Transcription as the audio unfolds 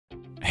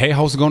Hey,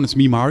 how's it going? It's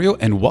me, Mario,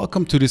 and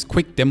welcome to this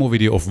quick demo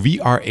video of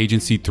VR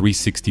Agency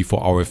 360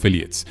 for our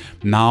affiliates.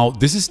 Now,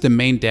 this is the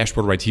main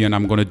dashboard right here, and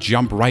I'm going to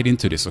jump right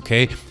into this,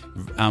 okay?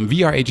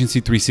 VR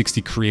Agency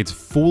 360 creates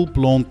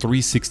full-blown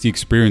 360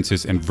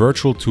 experiences and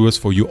virtual tours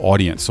for your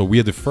audience. So we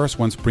are the first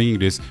ones bringing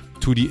this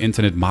to the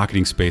internet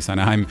marketing space,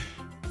 and I'm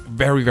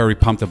very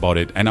pumped about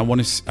it, and I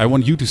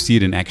want you to see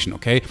it in action.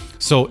 Okay,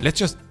 so let's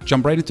just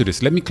jump right into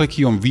this. Let me click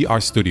here on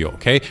VR Studio.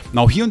 Okay,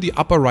 now here on the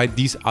upper right,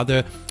 these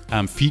other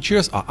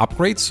features are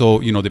upgrades. So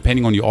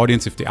depending on your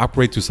audience, if they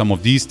upgrade to some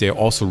of these, they're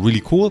also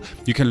really cool.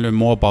 You can learn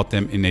more about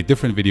them in a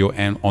different video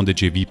and on the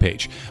JV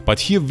page. But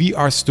here,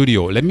 VR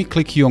Studio, let me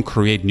click here on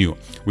Create New.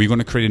 We're going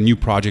to create a new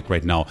project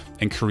right now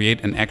and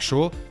create an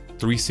actual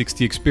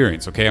 360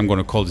 experience. Okay, I'm going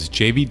to call this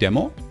JV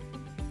Demo.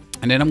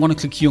 And then I'm going to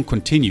click here on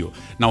Continue.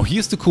 Now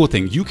here's the cool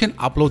thing. You can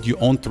upload your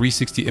own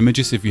 360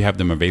 images if you have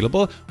them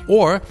available,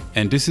 or,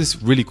 and this is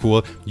really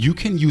cool, you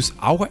can use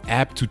our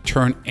app to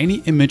turn any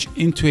image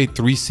into a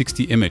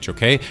 360 image,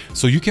 okay?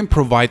 So you can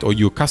provide, or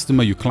your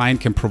customer, your client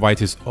can provide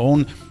his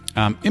own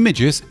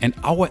images, and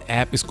our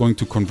app is going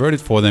to convert it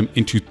for them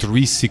into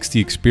 360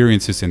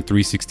 experiences and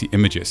 360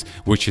 images,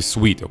 which is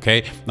sweet,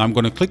 okay? Now I'm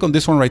going to click on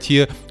this one right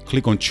here,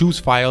 click on Choose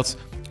Files,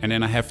 and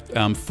then I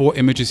have 4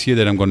 images here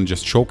that I'm going to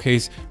just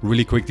showcase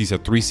really quick. These are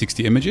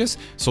 360 images.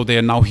 So they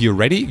are now here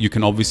ready. You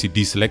can obviously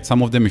deselect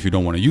some of them if you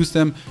don't want to use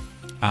them.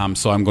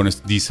 So I'm going to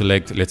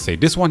deselect, let's say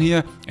this one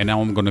here. And now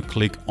I'm going to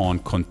click on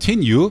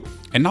Continue.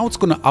 And now it's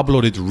going to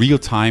upload it real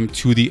time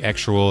to the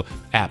actual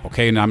app.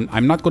 Okay, and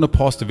I'm not going to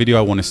pause the video.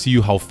 I want to see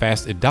you how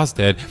fast it does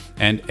that.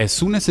 And as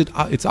soon as it's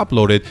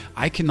uploaded,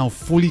 I can now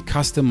fully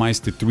customize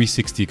the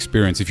 360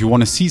 experience. If you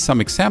want to see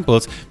some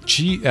examples,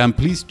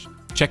 please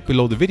check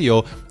below the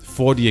video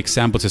for the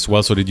examples as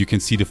well, so that you can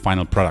see the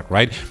final product,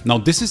 right? Now,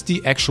 this is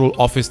the actual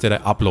office that I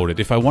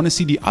uploaded. If I want to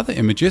see the other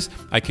images,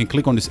 I can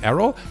click on this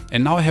arrow,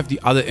 and now I have the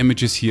other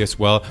images here as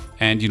well,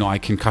 and I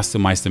can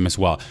customize them as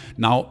well.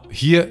 Now,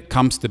 here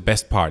comes the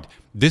best part.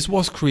 This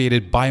was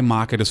created by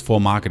marketers for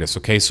marketers,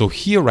 okay? So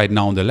here right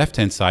now on the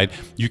left-hand side,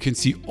 you can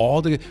see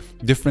all the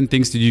different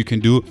things that you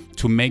can do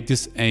to make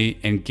this an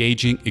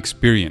engaging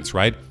experience,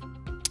 right?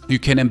 You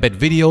can embed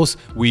videos,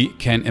 we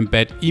can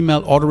embed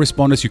email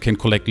autoresponders, you can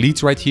collect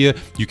leads right here,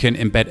 you can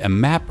embed a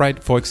map,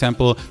 right, for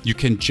example, you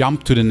can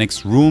jump to the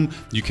next room,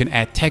 you can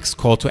add text,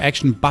 call to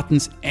action,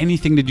 buttons,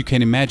 anything that you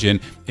can imagine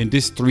in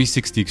this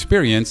 360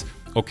 experience.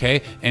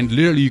 Okay, and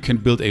literally you can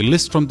build a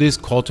list from this,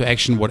 call to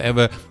action,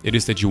 whatever it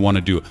is that you want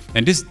to do.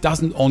 And this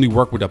doesn't only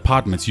work with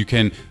apartments. You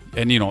can,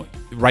 and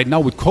right now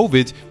with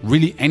COVID,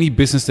 really any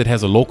business that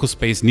has a local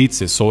space needs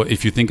this. So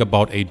if you think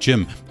about a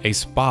gym, a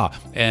spa,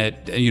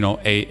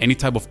 any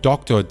type of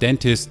doctor,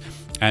 dentist,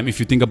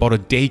 if you think about a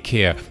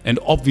daycare, and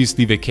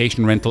obviously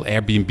vacation rental,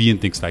 Airbnb and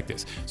things like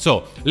this.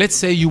 So let's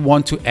say you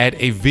want to add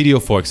a video,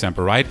 for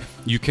example, right?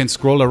 You can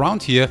scroll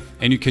around here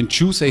and you can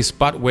choose a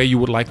spot where you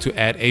would like to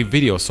add a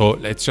video. So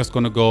let's just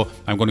I'm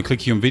going to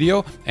click here on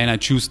video, and I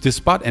choose this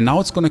spot, and now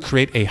it's going to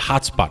create a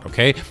hotspot,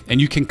 okay? And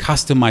you can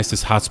customize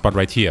this hotspot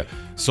right here.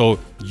 So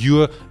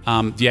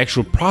the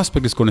actual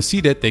prospect is going to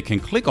see that, they can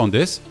click on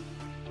this.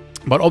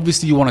 But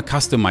obviously you want to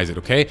customize it,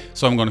 okay?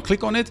 So I'm going to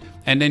click on it,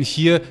 and then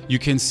here you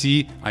can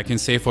see, I can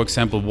say, for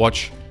example,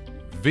 watch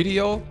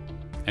video,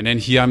 and then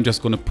here I'm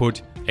just going to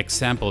put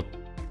example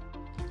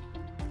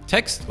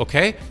text,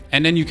 okay?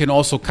 And then you can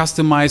also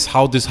customize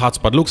how this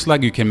hotspot looks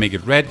like. You can make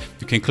it red,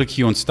 you can click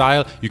here on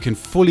style, you can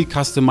fully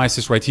customize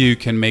this right here. You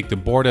can make the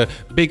border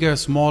bigger,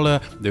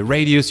 smaller, the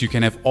radius, you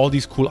can have all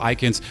these cool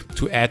icons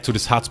to add to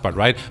this hotspot,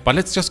 right? But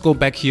let's just go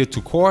back here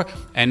to core,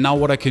 and now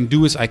what I can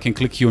do is I can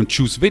click here on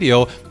choose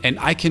video, and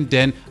I can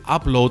then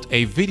upload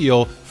a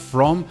video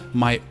from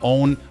my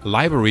own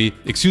library,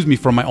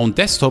 from my own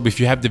desktop. If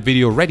you have the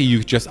video ready,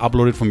 you just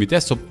upload it from your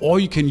desktop, or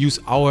you can use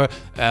our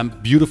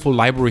beautiful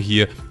library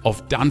here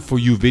of done for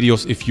you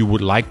videos if you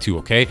would like to,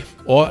 okay?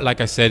 Or like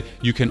I said,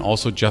 you can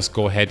also just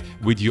go ahead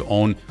with your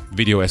own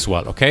video as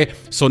well, okay?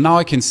 So now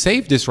I can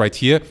save this right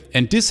here,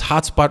 and this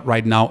hotspot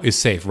right now is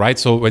saved, right?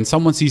 So when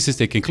someone sees this,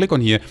 they can click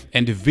on here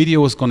and the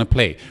video is gonna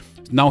play.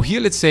 Now here,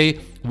 let's say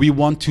we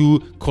want to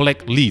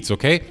collect leads,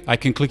 okay? I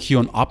can click here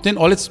on opt-in,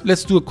 or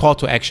let's do a call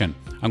to action.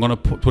 I'm going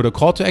to put a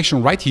call to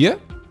action right here.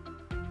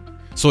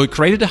 So it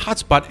created a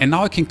hotspot, and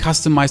now I can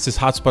customize this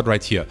hotspot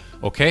right here.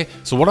 Okay,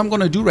 so what I'm going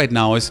to do right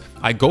now is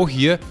I go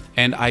here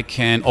and I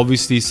can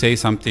obviously say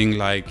something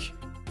like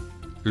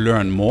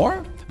learn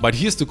more. But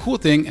here's the cool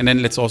thing. And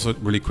then let's also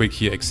really quick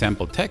here,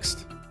 example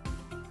text.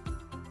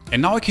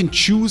 And now I can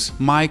choose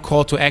my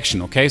call to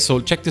action, okay? So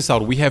check this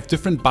out. We have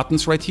different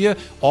buttons right here,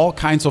 all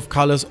kinds of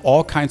colors,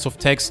 all kinds of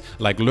text,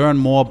 like learn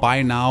more,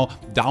 buy now,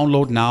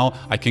 download now.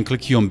 I can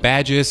click here on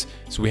badges.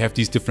 So we have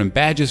these different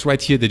badges right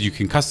here that you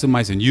can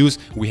customize and use.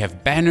 We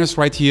have banners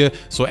right here.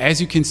 So as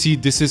you can see,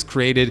 this is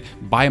created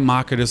by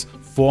marketers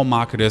for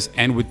marketers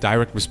and with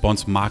direct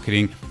response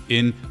marketing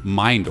in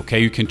mind, okay?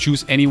 You can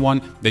choose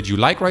anyone that you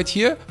like right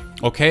here,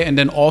 okay? And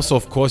then also,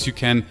 of course, you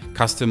can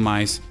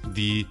customize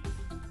the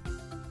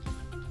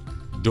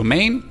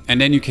domain,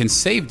 and then you can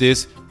save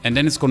this and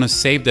then it's going to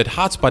save that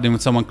hotspot. And when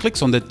someone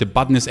clicks on that, the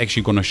button is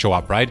actually going to show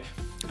up, right?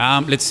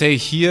 Let's say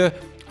here,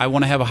 I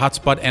want to have a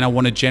hotspot and I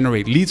want to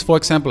generate leads, for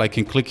example. I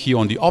can click here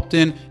on the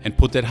opt-in and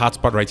put that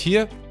hotspot right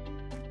here.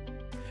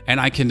 And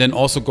I can then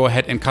also go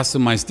ahead and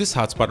customize this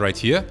hotspot right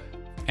here.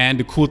 And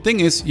the cool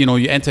thing is, you know,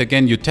 you enter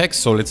again your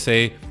text. So let's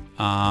say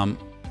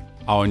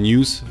our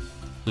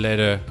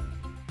newsletter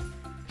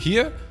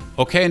here.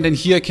 Okay, and then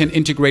here I can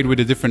integrate with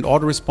a different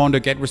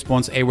autoresponder, get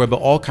response, Aweber,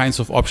 all kinds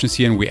of options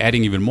here, and we're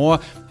adding even more.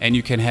 And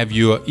you can have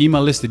your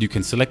email list that you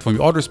can select from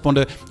your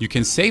autoresponder. You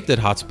can save that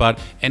hotspot,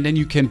 and then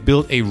you can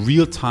build a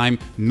real-time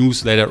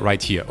newsletter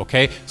right here.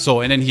 Okay,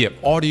 so and then here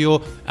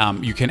audio,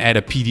 you can add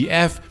a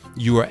PDF,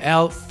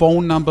 URL,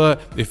 phone number.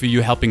 If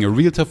you're helping a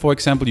realtor, for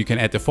example, you can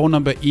add the phone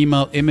number,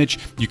 email, image.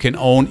 You can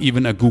own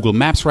even a Google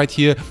Maps right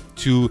here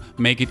to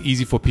make it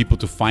easy for people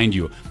to find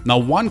you. Now,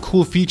 one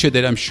cool feature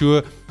that I'm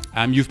sure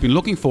you've been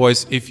looking for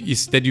is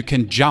that you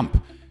can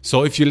jump.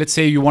 So if you, let's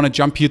say you want to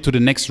jump here to the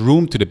next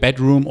room, to the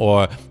bedroom,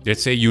 or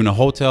let's say you're in a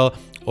hotel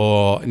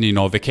or, you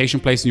know,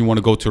 vacation place and you want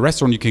to go to a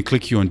restaurant, you can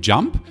click here on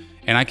jump,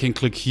 and I can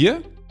click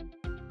here.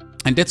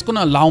 And that's going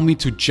to allow me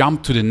to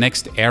jump to the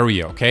next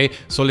area, okay?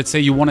 So let's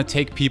say you want to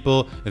take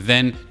people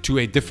then to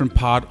a different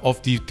part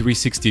of the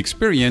 360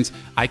 experience.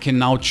 I can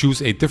now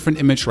choose a different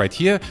image right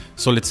here.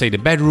 So let's say the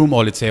bedroom,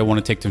 or let's say I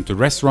want to take them to the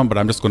restaurant, but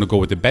I'm just going to go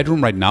with the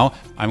bedroom right now.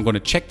 I'm going to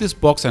check this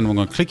box and I'm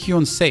going to click here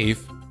on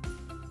save.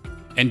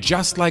 And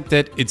just like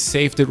that, it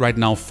saved it right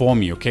now for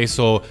me, okay?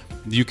 So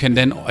you can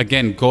then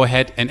again go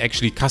ahead and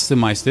actually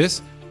customize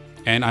this.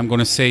 And I'm going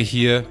to say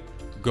here,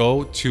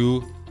 go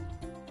to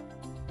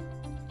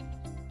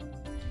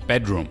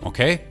bedroom,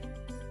 okay?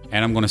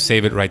 And I'm gonna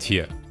save it right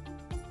here.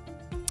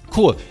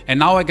 Cool, and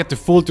now I get the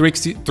full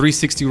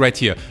 360 right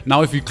here.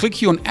 Now if you click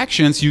here on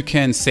actions, you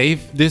can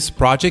save this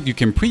project, you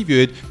can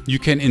preview it, you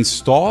can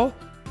install,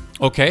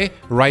 okay,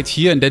 right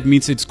here, and that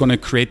means it's gonna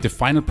create the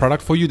final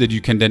product for you that you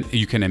can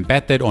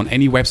embed that on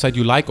any website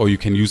you like, or you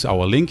can use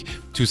our link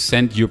to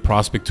send your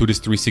prospect to this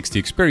 360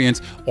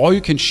 experience, or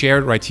you can share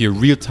it right here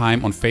real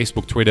time on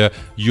Facebook, Twitter,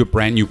 your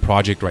brand new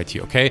project right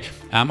here, okay?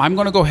 I'm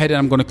gonna go ahead and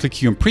I'm gonna click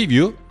here on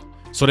preview,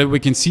 so that we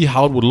can see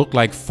how it would look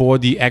like for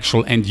the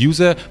actual end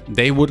user.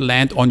 They would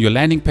land on your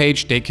landing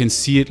page. They can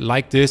see it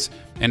like this.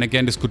 And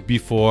again, this could be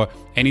for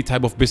any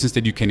type of business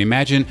that you can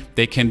imagine.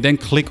 They can then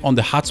click on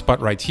the hotspot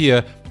right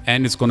here,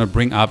 and it's gonna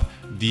bring up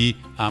the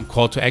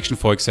call to action,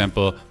 for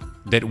example,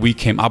 that we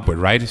came up with,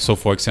 right? So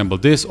for example,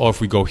 this, or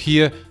if we go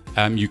here,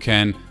 you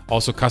can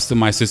also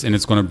customize this, and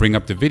it's going to bring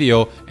up the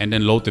video and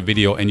then load the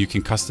video, and you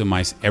can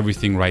customize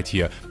everything right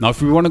here. Now,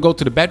 if we want to go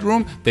to the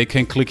bedroom, they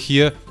can click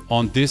here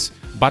on this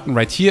button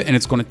right here, and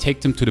it's going to take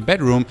them to the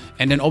bedroom.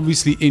 And then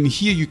obviously in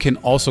here, you can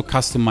also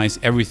customize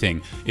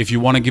everything. If you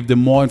want to give them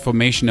more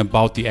information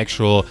about the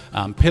actual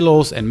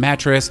pillows and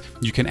mattress,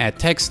 you can add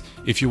text.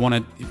 If you want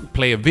to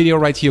play a video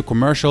right here,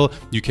 commercial,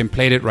 you can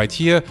play it right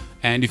here.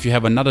 And if you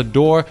have another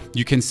door,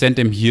 you can send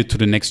them here to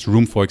the next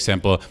room, for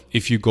example,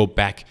 if you go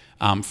back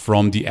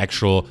from the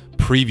actual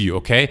preview,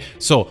 okay?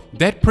 So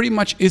that pretty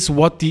much is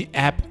what the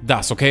app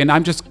does, okay? And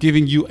I'm just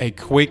giving you a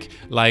quick,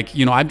 like,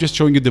 you know, I'm just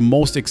showing you the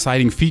most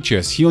exciting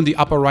features. Here on the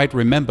upper right,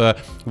 remember,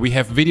 we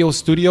have Video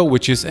Studio,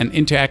 which is an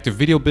interactive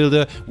video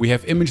builder. We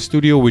have Image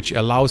Studio, which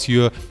allows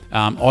your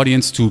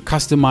audience to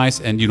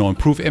customize and, you know,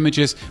 improve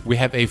images. We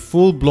have a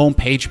full-blown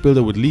page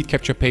builder with lead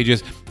capture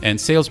pages and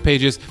sales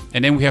pages.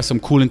 And then we have some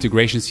cool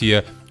integrations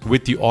here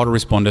with the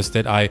autoresponders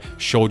that I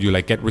showed you,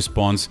 like Get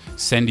Response,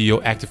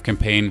 Sendio, Active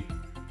Campaign,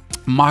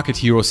 Market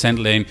Hero,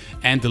 SendLane,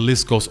 and the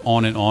list goes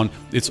on and on.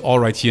 It's all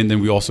right here. And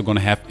then we're also going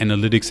to have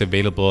analytics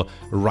available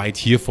right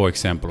here, for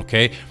example.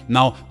 Okay,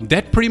 now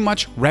that pretty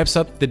much wraps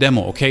up the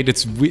demo. Okay,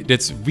 that's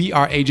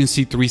VR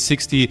Agency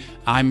 360.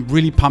 I'm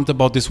really pumped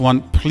about this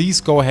one. Please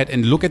go ahead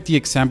and look at the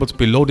examples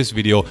below this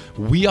video.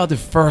 We are the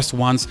first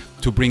ones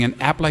to bring an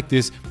app like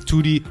this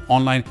to the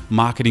online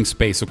marketing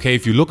space. Okay,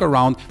 if you look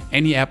around,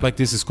 any app like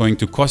this is going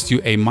to cost you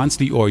a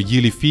monthly or a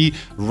yearly fee.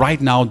 Right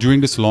now,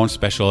 during this launch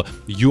special,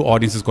 your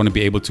audience is going to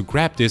be able to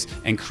grab this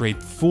and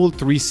create full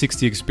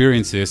 360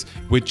 experiences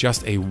with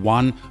just a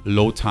one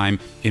low time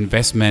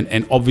investment.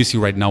 And obviously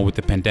right now with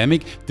the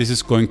pandemic, this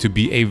is going to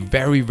be a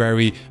very,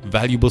 very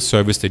valuable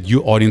service that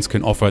your audience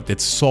can offer that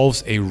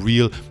solves a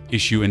real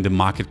issue in the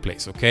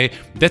marketplace. Okay,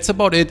 that's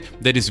about it.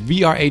 That is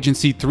VR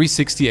Agency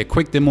 360, a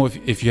quick demo.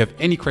 If you have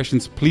any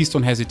questions, please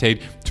don't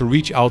hesitate to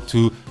reach out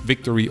to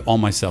Victory or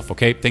myself.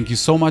 Okay, thank you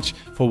so much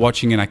for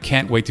watching, and I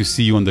can't wait to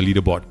see you on the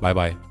leaderboard. Bye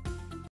bye.